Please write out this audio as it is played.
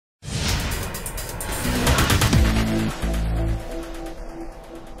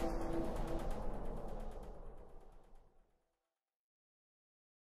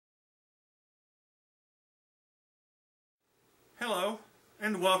Hello,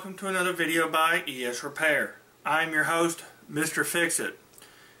 and welcome to another video by ES Repair. I'm your host, Mr. Fix-It.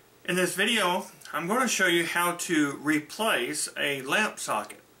 In this video, I'm going to show you how to replace a lamp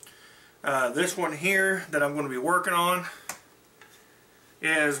socket. This one here that I'm going to be working on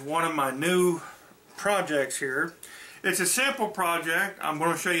is one of my new projects here. It's a simple project. I'm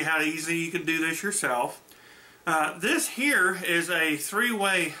going to show you how easy you can do this yourself. This here is a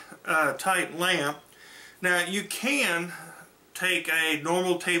three-way type lamp. Now you can take a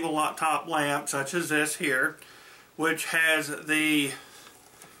normal tabletop lamp such as this here, which has the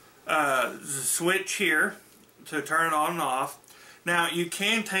switch here to turn it on and off. Now you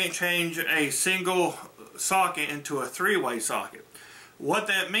can change a single socket into a three-way socket. What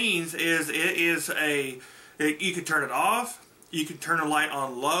that means is you can turn it off, you can turn the light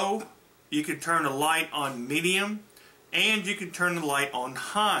on low, you can turn the light on medium, and you can turn the light on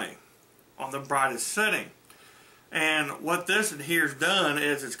high on the brightest setting. And what this here's done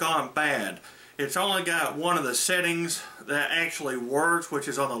is it's gone bad. It's only got one of the settings that actually works, which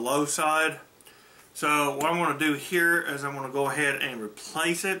is on the low side. So what I'm going to do here is I'm going to go ahead and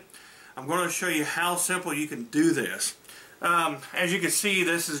replace it. I'm going to show you how simple you can do this. As you can see,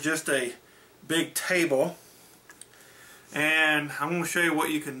 this is just a big table. And I'm going to show you what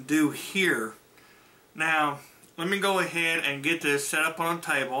you can do here. Now, let me go ahead and get this set up on a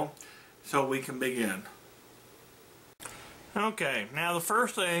table so we can begin. Okay, now the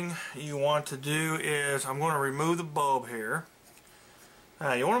first thing you want to do is I'm going to remove the bulb here.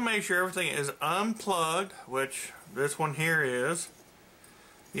 You want to make sure everything is unplugged, which this one here is.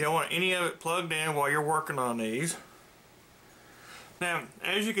 You don't want any of it plugged in while you're working on these. Now,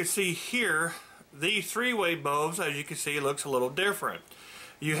 as you can see here, these three-way bulbs, as you can see, looks a little different.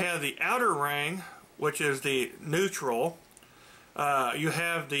 You have the outer ring, which is the neutral. You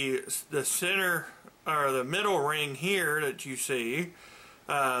have the center or the middle ring here that you see.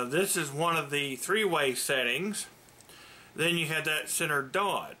 This is one of the three-way settings. Then you have that center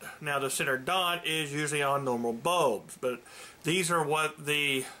dot. Now the center dot is usually on normal bulbs, but these are what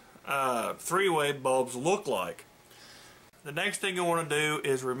the three-way bulbs look like. The next thing you want to do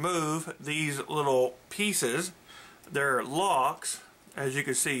is remove these little pieces. They're locks, as you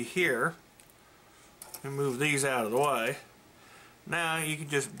can see here. Move these out of the way. Now you can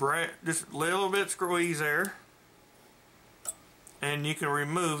just a little bit squeeze there, and you can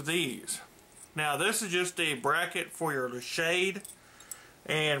remove these. Now this is just a bracket for your shade,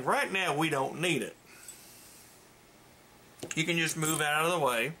 and right now we don't need it. You can just move out of the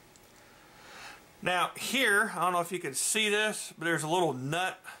way. Now here, I don't know if you can see this, but there's a little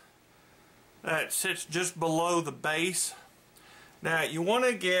nut that sits just below the base. Now you want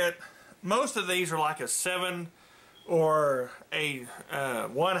to get, most of these are like a 7 or a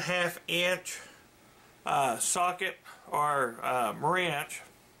 1/2 inch socket or wrench,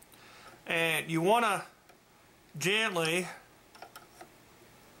 and you want to gently,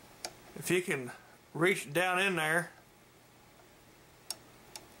 if you can reach down in there,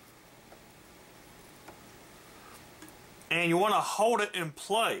 and you want to hold it in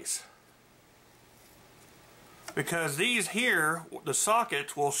place, because these here, the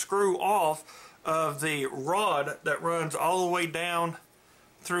sockets will screw off of the rod that runs all the way down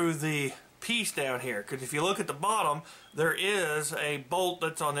through the piece down here. Because if you look at the bottom, there is a bolt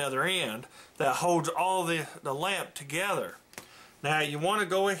that's on the other end that holds all the lamp together. Now you want to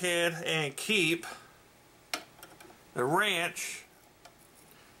go ahead and keep the wrench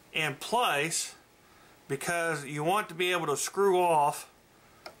in place, because you want to be able to screw off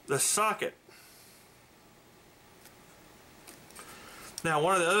the socket. Now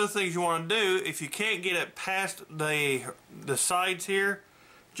one of the other things you want to do, if you can't get it past the sides here,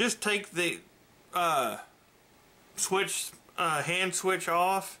 just take the hand switch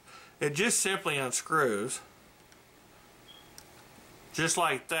off. It just simply unscrews, just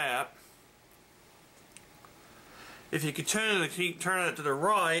like that. If you continue to keep turning it to the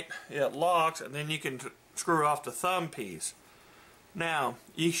right, it locks, and then you can screw off the thumb piece. Now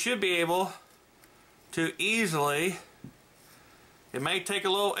you should be able to easily, it may take a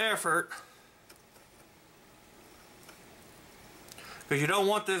little effort, because you don't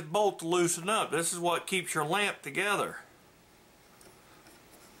want this bolt to loosen up. This is what keeps your lamp together.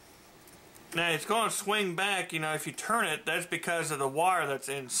 Now it's going to swing back, you know, if you turn it, that's because of the wire that's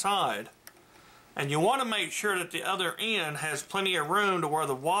inside. And you want to make sure that the other end has plenty of room to where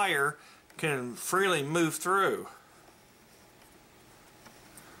the wire can freely move through.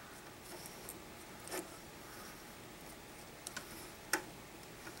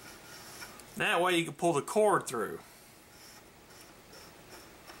 That way you can pull the cord through.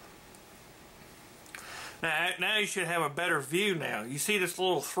 Now now you should have a better view now. You see this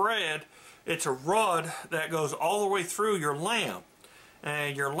little thread, it's a rod that goes all the way through your lamp.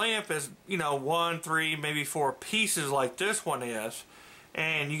 And your lamp is, you know, 1, 3, maybe 4 pieces like this one is.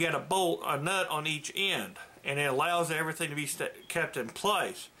 And you got a nut on each end. And it allows everything to be kept in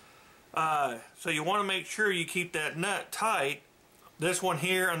place. So you want to make sure you keep that nut tight. This one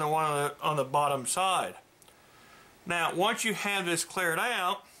here and the one on the bottom side. Now, once you have this cleared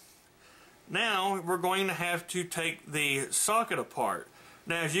out, now we're going to have to take the socket apart.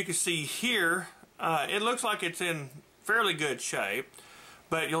 Now, as you can see here, it looks like it's in fairly good shape,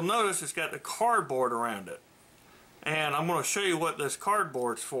 but you'll notice it's got the cardboard around it. And I'm going to show you what this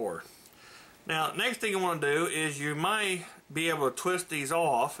cardboard's for. Now, next thing you want to do is you may be able to twist these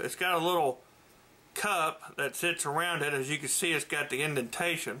off. It's got a little cup that sits around it. As you can see, it's got the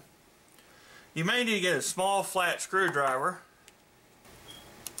indentation. You may need to get a small flat screwdriver.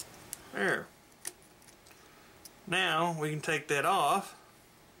 There. Now we can take that off,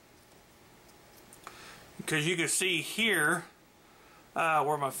 because you can see here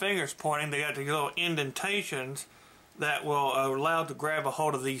where my finger's pointing, they got the little indentations that will allow to grab a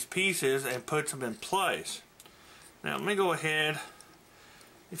hold of these pieces and put them in place. Now let me go ahead.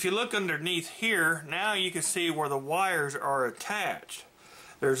 If you look underneath here, now you can see where the wires are attached.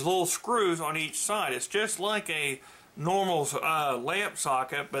 There's little screws on each side. It's just like a normal lamp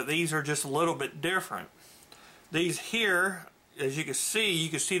socket, but these are just a little bit different. These here, as you can see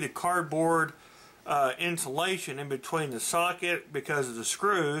the cardboard insulation in between the socket because of the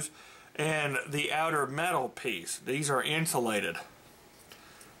screws and the outer metal piece. These are insulated.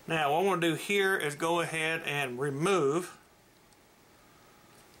 Now what I'm going to do here is go ahead and remove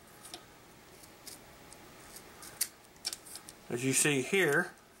as you see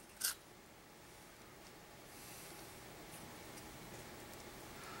here.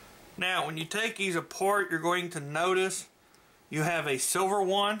 Now when you take these apart, you're going to notice you have a silver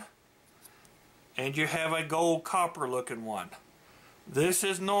one and you have a gold copper looking one. This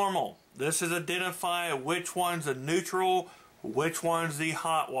is normal. This is identify which one's the neutral, which one's the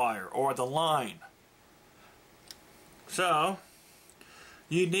hot wire or the line. So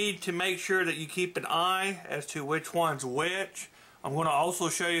you need to make sure that you keep an eye as to which one's which. I'm going to also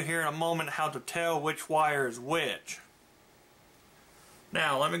show you here in a moment how to tell which wire is which.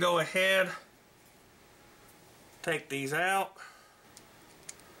 Now let me go ahead, take these out,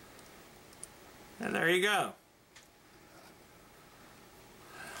 and there you go.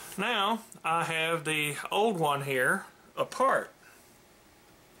 Now I have the old one here apart.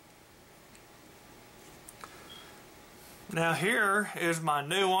 Now here is my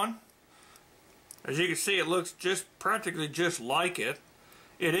new one. As you can see, it looks practically just like it.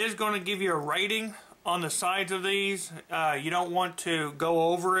 It is going to give you a rating on the sides of these. You don't want to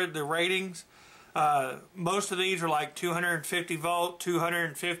go over it, the ratings. Most of these are like 250 volt,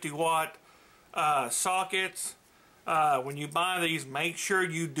 250 watt sockets. When you buy these, make sure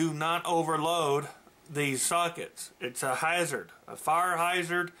you do not overload these sockets. It's a hazard, a fire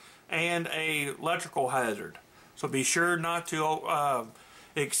hazard and an electrical hazard. So be sure not to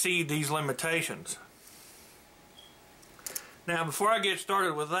exceed these limitations. Now before I get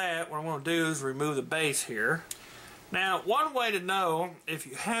started with that, what I'm going to do is remove the base here. Now one way to know if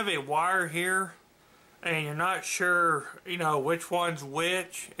you have a wire here and you're not sure, you know, which one's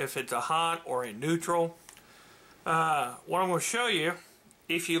which, if it's a hot or a neutral, what I'm going to show you,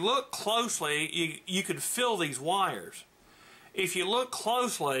 if you look closely, you can feel these wires. If you look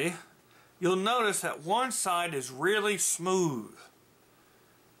closely, you'll notice that one side is really smooth.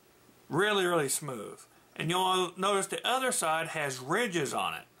 Really, really smooth. And you'll notice the other side has ridges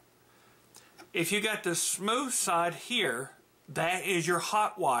on it. If you got the smooth side here, that is your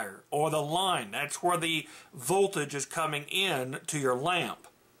hot wire or the line. That's where the voltage is coming in to your lamp.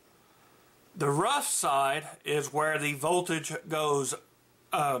 The rough side is where the voltage goes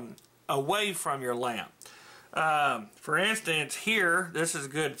away from your lamp. For instance, here, this is a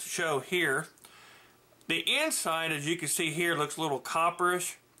good show here. The inside, as you can see here, looks a little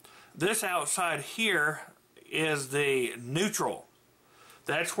copperish. This outside here is the neutral.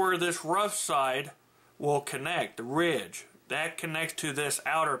 That's where this rough side will connect, the ridge. That connects to this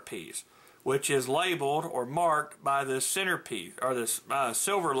outer piece, which is labeled or marked by this center piece, or this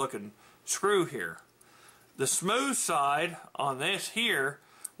silver looking screw here. The smooth side on this here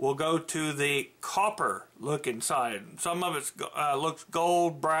will go to the copper looking side. Some of it looks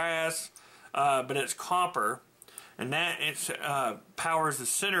gold, brass, but it's copper. And that powers the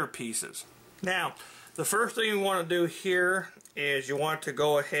center pieces. Now, the first thing you want to do here is you want to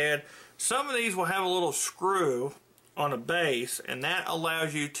go ahead. Some of these will have a little screw on a base, and that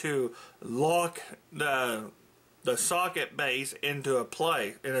allows you to lock the the socket base into a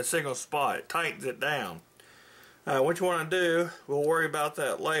place in a single spot. It tightens it down. What you want to do, we'll worry about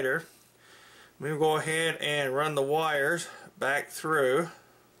that later. We'll go ahead and run the wires back through.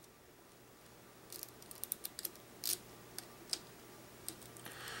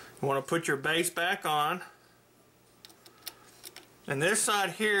 You want to put your base back on. And this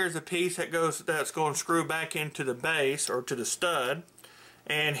side here is a piece that's going to screw back into the base or to the stud.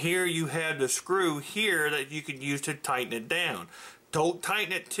 And here you have the screw here that you can use to tighten it down. Don't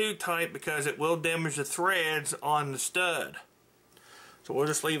tighten it too tight because it will damage the threads on the stud. So we'll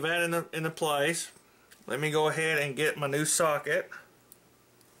just leave that in the place. Let me go ahead and get my new socket.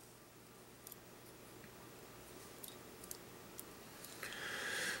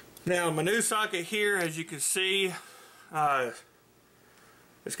 Now my new socket here, as you can see,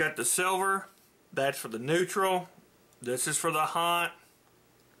 it's got the silver. That's for the neutral. This is for the hot.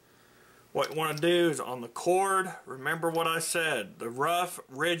 What you want to do is on the cord, remember what I said, the rough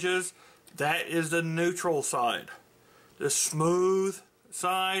ridges, that is the neutral side. The smooth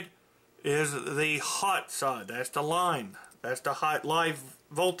side is the hot side. That's the line. That's the hot live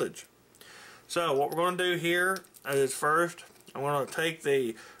voltage. So what we're going to do here is first, I'm going to take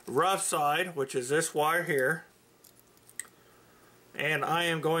the rough side, which is this wire here, and I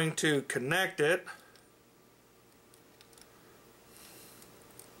am going to connect it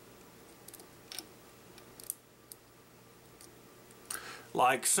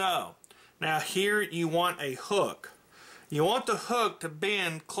like so. Now here you want a hook. You want the hook to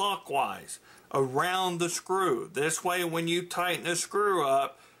bend clockwise around the screw. This way when you tighten the screw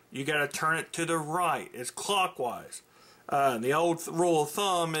up, you got to turn it to the right. It's clockwise. The old rule of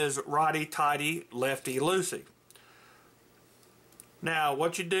thumb is righty-tighty, lefty-loosey. Now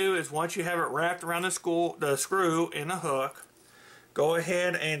what you do is once you have it wrapped around the screw in the hook, go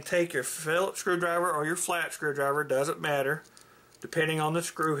ahead and take your Phillips screwdriver or your flat screwdriver, doesn't matter, depending on the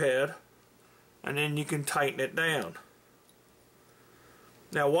screw head, and then you can tighten it down.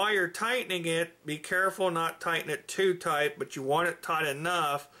 Now while you're tightening it, be careful not tighten it too tight, but you want it tight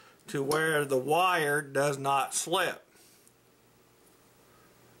enough to where the wire does not slip.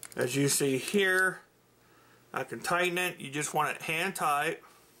 As you see here, I can tighten it. You just want it hand tight,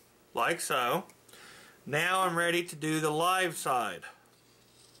 like so. Now I'm ready to do the live side,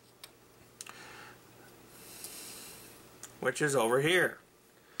 which is over here.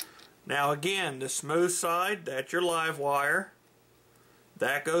 Now again, the smooth side, that's your live wire.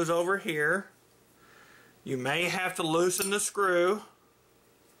 That goes over here. You may have to loosen the screw.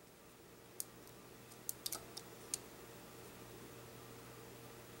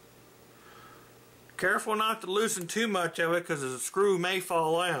 Careful not to loosen too much of it because the screw may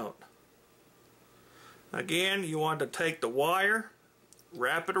fall out. Again, you want to take the wire,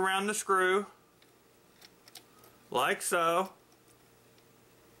 wrap it around the screw, like so.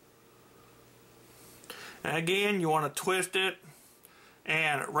 And again, you want to twist it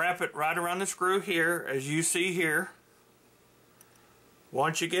and wrap it right around the screw here, as you see here.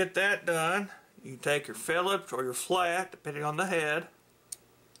 Once you get that done, you take your Phillips or your flat, depending on the head.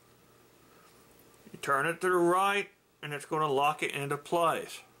 You turn it to the right, and it's going to lock it into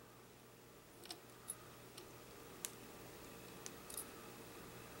place.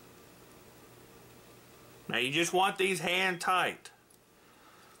 Now you just want these hand tight.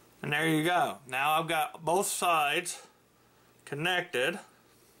 And there you go. Now I've got both sides connected.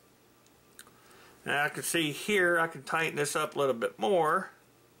 And I can see here I can tighten this up a little bit more.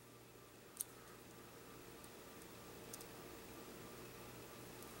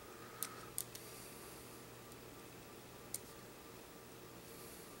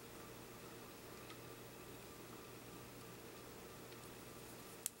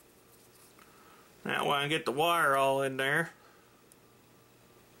 That way I get the wire all in there.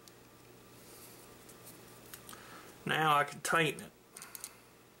 Now I can tighten it.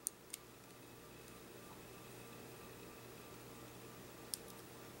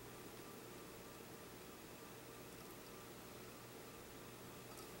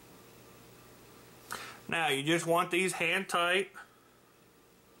 Now you just want these hand tight.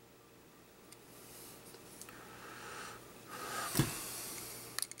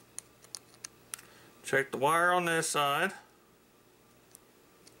 Check the wire on this side.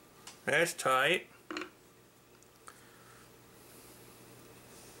 That's tight.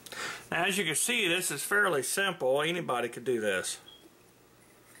 Now as you can see, this is fairly simple. Anybody could do this.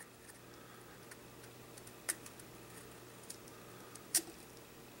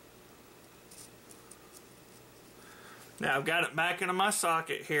 Now I've got it back into my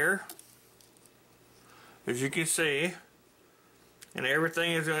socket here. As you can see, And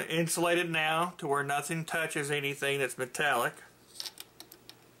everything is insulated now to where nothing touches anything that's metallic.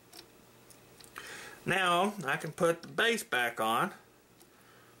 Now I can put the base back on.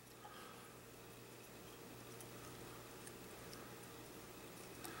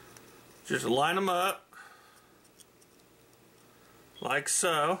 Just line them up like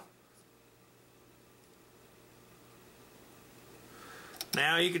so.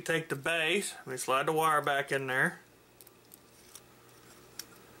 Now you can take the base, let me slide the wire back in there.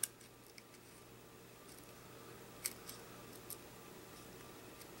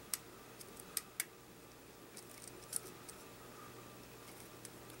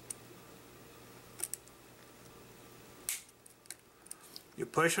 You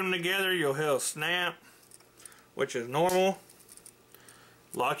push them together, you'll hear a snap, which is normal.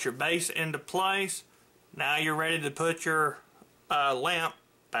 Lock your base into place. Now you're ready to put your lamp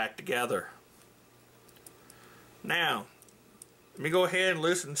back together. Now, let me go ahead and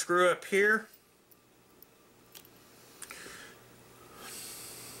loosen the screw up here.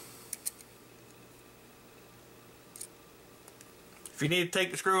 If you need to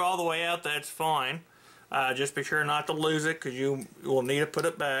take the screw all the way out, that's fine. Just be sure not to lose it, because you will need to put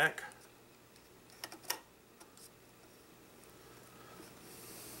it back.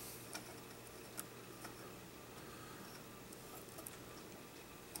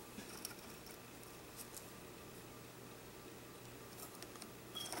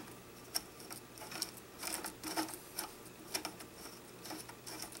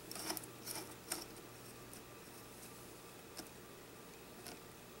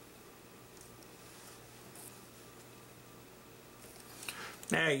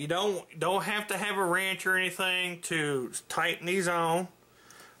 Now you don't have to have a wrench or anything to tighten these on.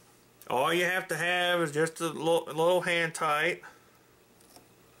 All you have to have is just a little hand tight.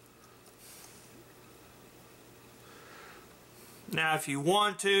 Now if you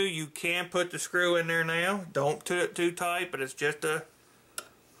want to, you can put the screw in there now. Don't do it too tight, but it's just a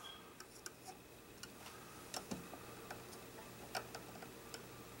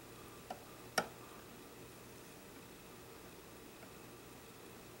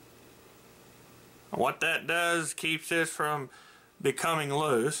what that does, keeps this from becoming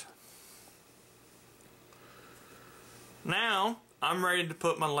loose. Now I'm ready to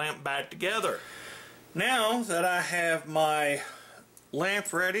put my lamp back together. Now that I have my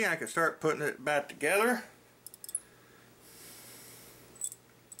lamp ready, I can start putting it back together.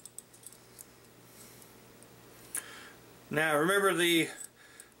 Now remember the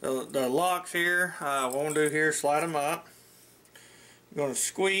locks here. What I'm going to do here is slide them up. I'm going to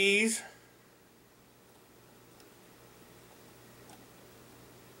squeeze.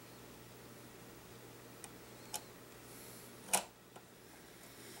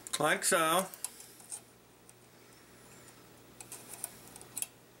 Like so.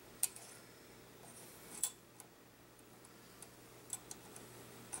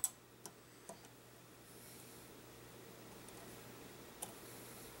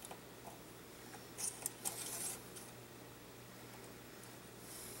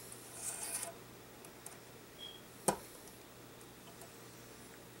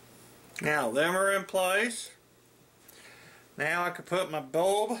 Now them are in place. Now I can put my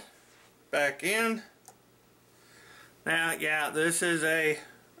bulb back in. Now, yeah, this is a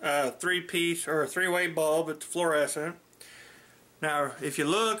three-piece or a three-way bulb. It's fluorescent. Now, if you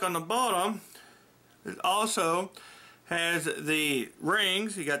look on the bottom, it also has the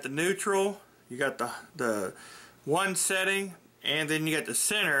rings. You got the neutral, you got the one setting, and then you got the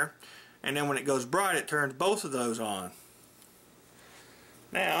center. And then when it goes bright, it turns both of those on.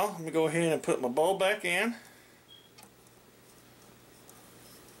 Now, I'm going to go ahead and put my bulb back in.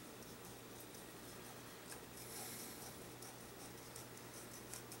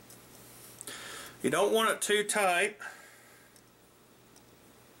 You don't want it too tight.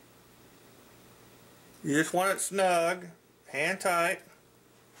 You just want it snug, hand tight.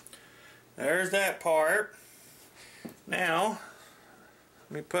 There's that part. Now,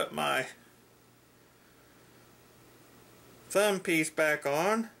 let me put my thumb piece back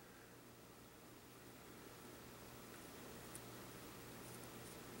on.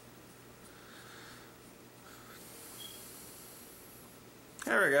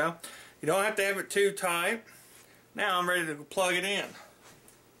 There we go. You don't have to have it too tight. Now I'm ready to plug it in.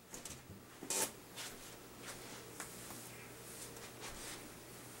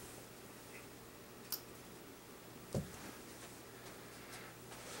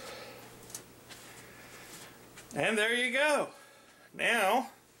 And there you go.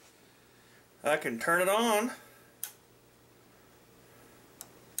 Now I can turn it on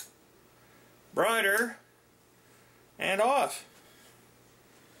brighter and off.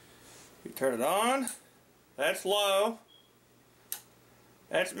 Turn it on. That's low.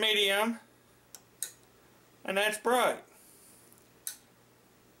 That's medium. And that's bright.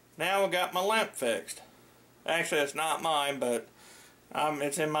 Now I got my lamp fixed. Actually, it's not mine, but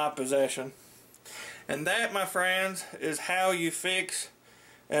it's in my possession. And that, my friends, is how you fix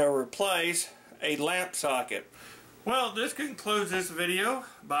or replace a lamp socket. Well, this concludes this video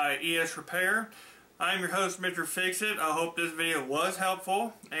by ES Repair. I'm your host, Mr. Fix-It. I hope this video was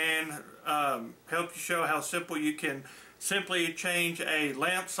helpful and helped you show how simple you can simply change a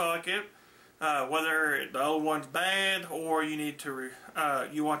lamp socket, whether the old one's bad or you need to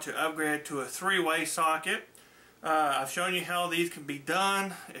you want to upgrade to a three-way socket. I've shown you how these can be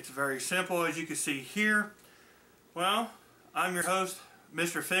done. It's very simple, as you can see here. Well, I'm your host,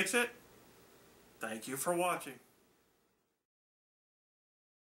 Mr. Fix-It. Thank you for watching.